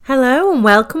and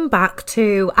welcome back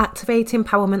to Activate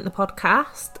Empowerment, the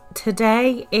podcast.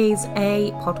 Today is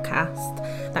a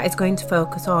podcast that is going to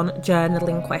focus on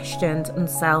journaling questions and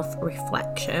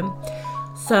self-reflection.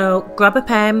 So grab a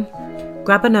pen,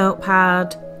 grab a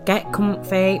notepad, get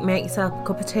comfy, make yourself a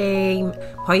cup of tea,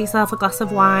 pour yourself a glass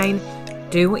of wine,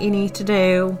 do what you need to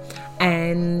do,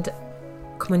 and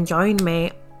come and join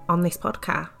me on this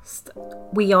podcast.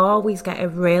 We always get a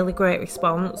really great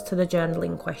response to the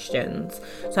journaling questions,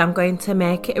 so I'm going to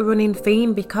make it a running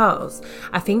theme because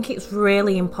I think it's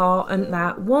really important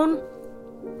that 1,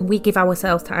 we give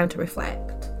ourselves time to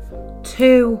reflect,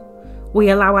 2, we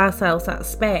allow ourselves that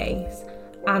space,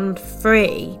 and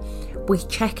 3, we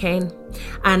check in.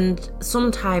 And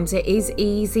sometimes it is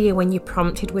easier when you're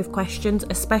prompted with questions,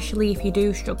 especially if you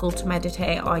do struggle to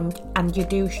meditate and you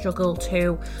do struggle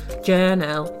to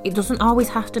journal. It doesn't always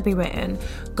have to be written.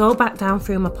 Go back down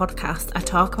through my podcast. I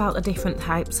talk about the different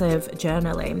types of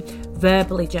journaling: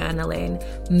 verbally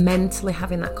journaling, mentally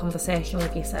having that conversation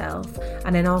with yourself,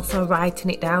 and then also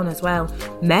writing it down as well.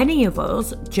 Many of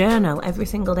us journal every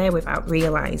single day without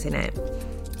realising it.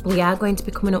 We are going to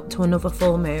be coming up to another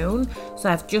full moon.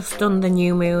 So I've just done the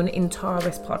new moon in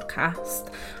Taurus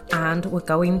podcast, and we're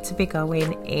going to be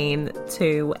going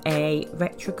into a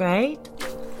retrograde.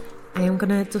 I am going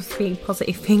to just speak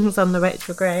positive things on the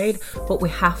retrograde, but we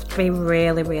have to be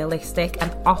really realistic,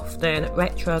 and often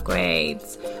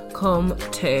retrogrades come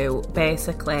to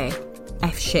basically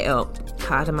F shit up,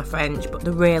 pardon my French, but they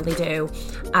really do,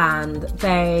 and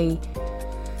they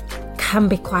can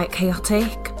be quite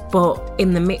chaotic. But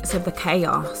in the midst of the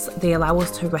chaos, they allow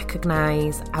us to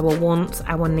recognise our wants,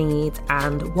 our needs,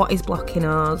 and what is blocking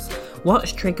us,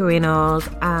 what's triggering us,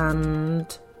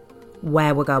 and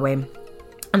where we're going.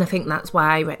 And I think that's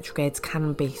why retrogrades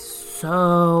can be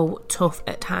so tough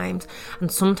at times. And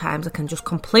sometimes it can just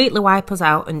completely wipe us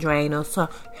out and drain us. So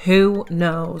who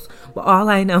knows? But all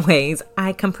I know is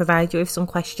I can provide you with some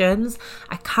questions.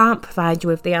 I can't provide you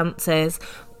with the answers,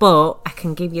 but I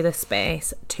can give you the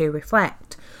space to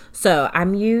reflect. So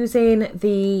I'm using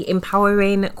the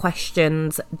Empowering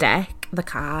Questions deck, the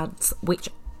cards, which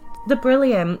they're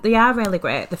brilliant. They are really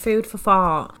great. They're food for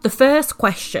thought. The first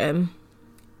question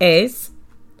is,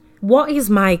 what is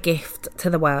my gift to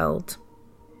the world?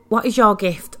 What is your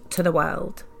gift to the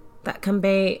world? That can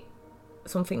be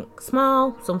something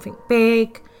small, something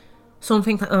big,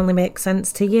 something that only makes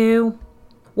sense to you.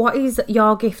 What is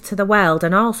your gift to the world?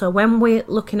 And also, when we're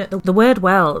looking at the word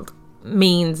world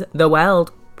means the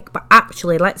world. But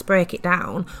actually, let's break it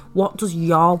down. What does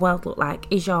your world look like?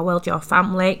 Is your world your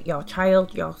family, your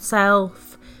child,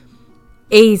 yourself?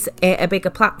 Is it a bigger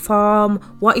platform?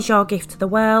 What is your gift to the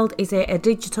world? Is it a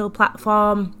digital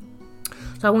platform?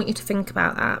 So I want you to think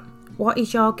about that. What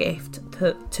is your gift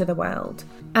to the world?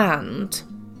 And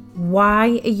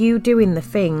why are you doing the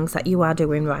things that you are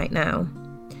doing right now?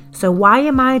 So why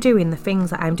am I doing the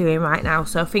things that I'm doing right now?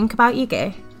 So think about your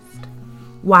gift.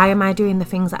 Why am I doing the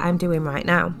things that I'm doing right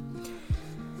now?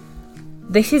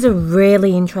 This is a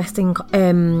really interesting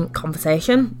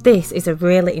conversation. This is a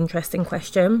really interesting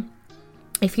question.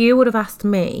 If you would have asked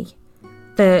me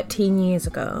 13 years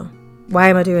ago,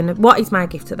 what is my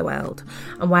gift to the world?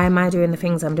 And why am I doing the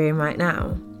things I'm doing right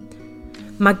now?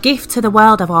 My gift to the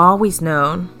world, I've always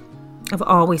known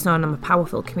I'm a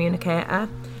powerful communicator.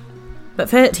 But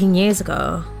 13 years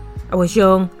ago, I was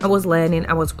young, I was learning,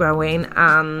 I was growing,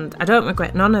 and I don't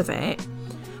regret none of it.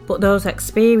 But those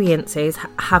experiences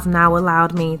have now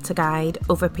allowed me to guide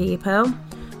other people.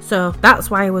 So that's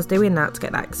why I was doing that, to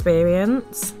get that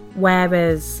experience.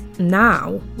 Whereas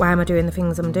now, why am I doing the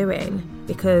things I'm doing?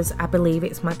 Because I believe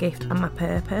it's my gift and my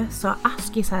purpose. So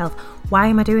ask yourself, why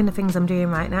am I doing the things I'm doing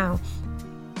right now?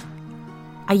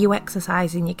 Are you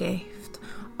exercising your gift?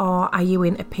 Or are you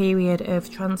in a period of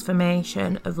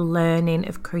transformation, of learning,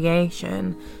 of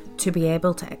creation to be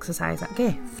able to exercise that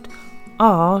gift?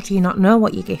 Or do you not know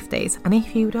what your gift is? And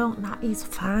if you don't, that is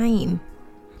fine.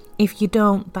 If you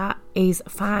don't, that is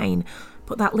fine.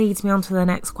 But that leads me on to the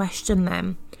next question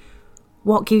then.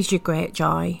 What gives you great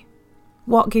joy?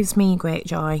 What gives me great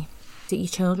joy? Is it your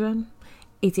children?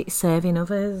 Is it serving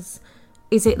others?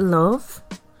 Is it love?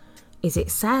 Is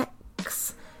it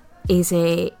sex? Is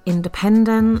it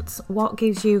independence? What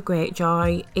gives you great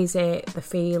joy? Is it the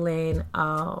feeling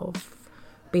of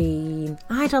being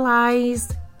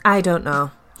idolised? I don't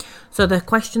know. So the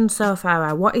questions so far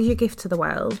are, what is your gift to the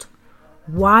world?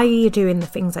 Why are you doing the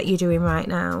things that you're doing right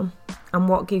now? And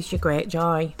what gives you great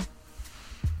joy?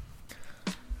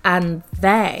 And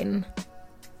then,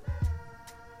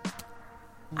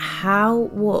 how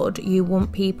would you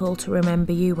want people to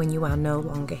remember you when you are no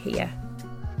longer here?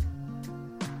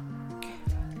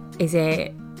 Is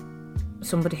it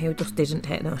somebody who just didn't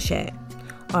take no shit?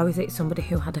 Or is it somebody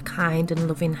who had a kind and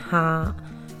loving heart?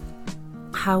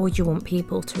 How would you want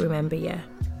people to remember you?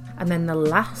 And then the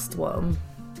last one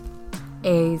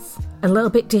is a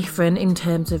little bit different in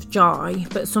terms of joy,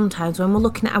 but sometimes when we're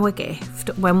looking at our gift,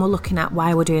 when we're looking at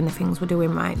why we're doing the things we're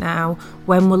doing right now,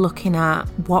 when we're looking at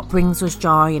what brings us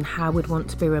joy and how we'd want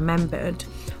to be remembered,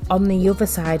 on the other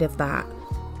side of that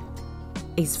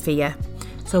is fear.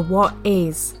 So what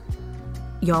is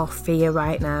your fear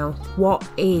right now? What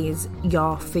is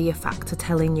your fear factor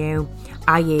telling you,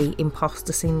 i.e.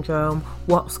 imposter syndrome?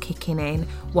 What's kicking in?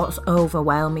 What's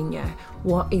overwhelming you?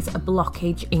 What is a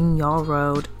blockage in your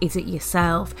road? Is it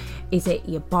yourself? Is it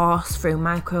your boss through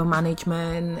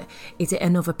micromanagement? Is it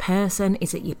another person?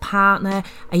 Is it your partner?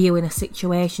 Are you in a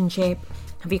situationship?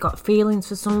 Have you got feelings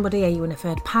for somebody? Are you in a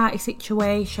third party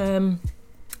situation?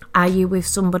 Are you with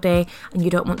somebody and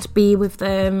you don't want to be with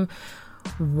them?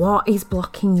 What is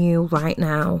blocking you right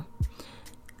now?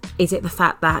 Is it the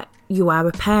fact that you are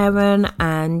a parent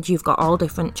and you've got all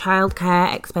different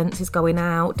childcare expenses going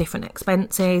out, different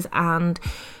expenses, and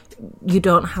you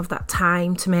don't have that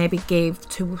time to maybe give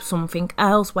to something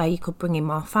else where you could bring in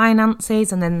more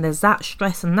finances, and then there's that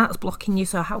stress and that's blocking you?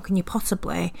 So how can you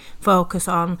possibly focus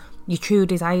on your true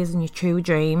desires and your true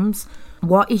dreams?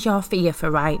 What is your fear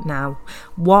for right now?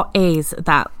 What is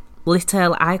that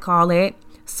little, I call it,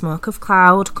 smoke of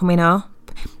cloud coming up?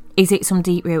 Is it some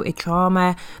deep-rooted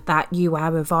trauma that you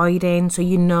are avoiding? So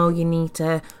you know you need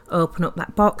to open up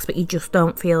that box, but you just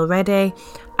don't feel ready.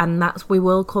 And we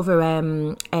will cover a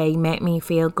make me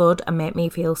feel good and make me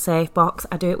feel safe box.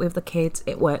 I do it with the kids.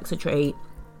 It works a treat.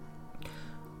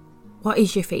 What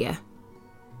is your fear?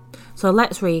 So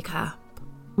let's recap.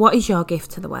 What is your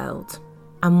gift to the world?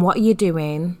 And what are you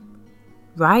doing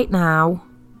right now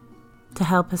to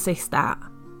help assist that?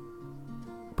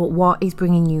 But what is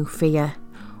bringing you fear?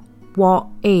 What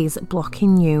is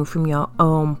blocking you from your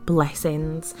own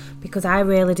blessings? Because I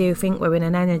really do think we're in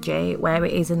an energy where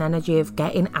it is an energy of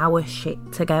getting our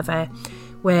shit together.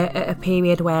 We're at a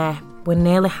period where we're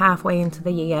nearly halfway into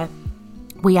the year.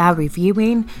 We are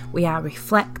reviewing, we are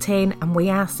reflecting, and we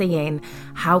are seeing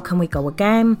how can we go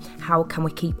again? How can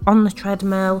we keep on the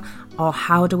treadmill? Or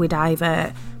how do we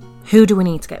divert? Who do we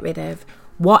need to get rid of?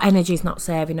 What energy is not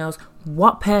serving us?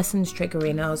 What person's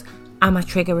triggering us? Am I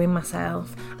triggering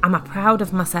myself? Am I proud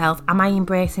of myself? Am I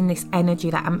embracing this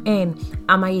energy that I'm in?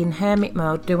 Am I in hermit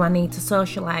mode? Do I need to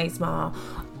socialise more?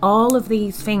 All of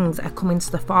these things are coming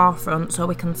to the forefront so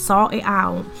we can sort it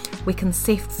out, we can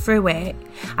sift through it.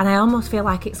 And I almost feel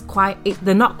like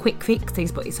they're not quick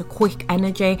fixes, but it's a quick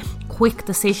energy, quick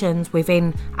decisions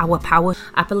within our power.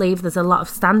 I believe there's a lot of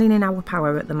standing in our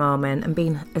power at the moment and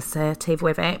being assertive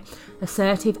with it.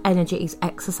 Assertive energy is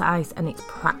exercised and it's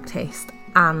practiced.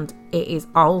 And it is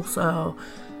also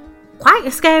quite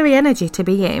a scary energy to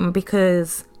be in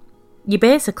because you're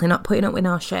basically not putting up with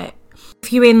no shit.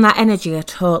 If you're in that energy, I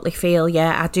totally feel you.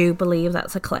 I do believe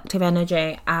that's a collective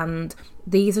energy, and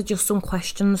these are just some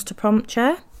questions to prompt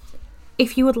you.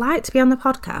 If you would like to be on the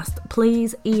podcast,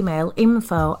 please email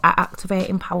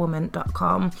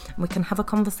info@activateempowerment.com. We can have a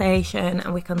conversation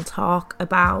and we can talk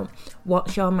about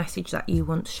what's your message that you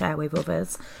want to share with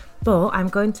others. But I'm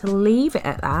going to leave it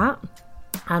at that.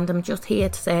 And I'm just here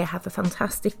to say have a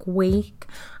fantastic week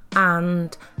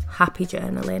and happy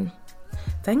journaling.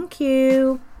 Thank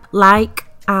you. Like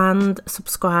and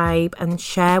subscribe and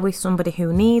share with somebody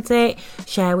who needs it.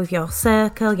 Share with your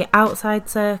circle, your outside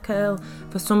circle,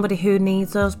 for somebody who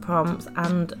needs those prompts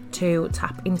and to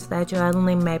tap into their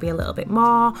journaling maybe a little bit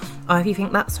more. Or if you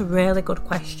think that's a really good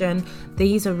question,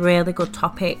 these are really good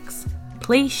topics,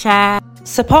 please share.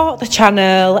 Support the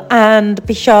channel and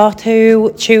be sure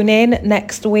to tune in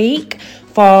next week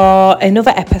for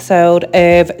another episode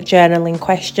of Journaling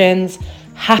Questions.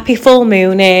 Happy full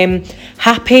mooning,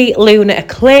 happy lunar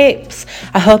eclipse.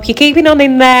 I hope you're keeping on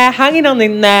in there, hanging on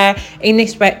in there in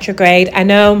this retrograde. I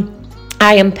know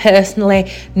I am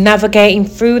personally navigating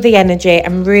through the energy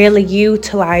and really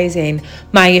utilising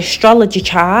my astrology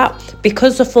chart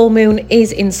because the full moon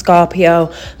is in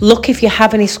Scorpio. Look if you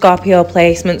have any Scorpio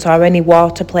placements or any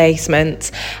water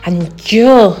placements, and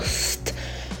just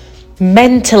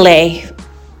mentally,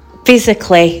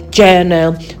 physically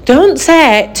journal. Don't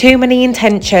set too many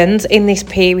intentions in this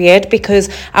period because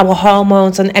our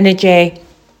hormones and energy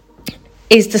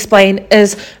is displaying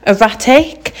as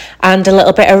erratic and a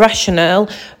little bit irrational.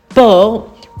 But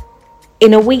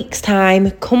in a week's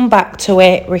time, come back to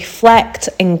it, reflect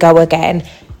and go again.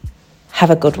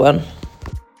 Have a good one.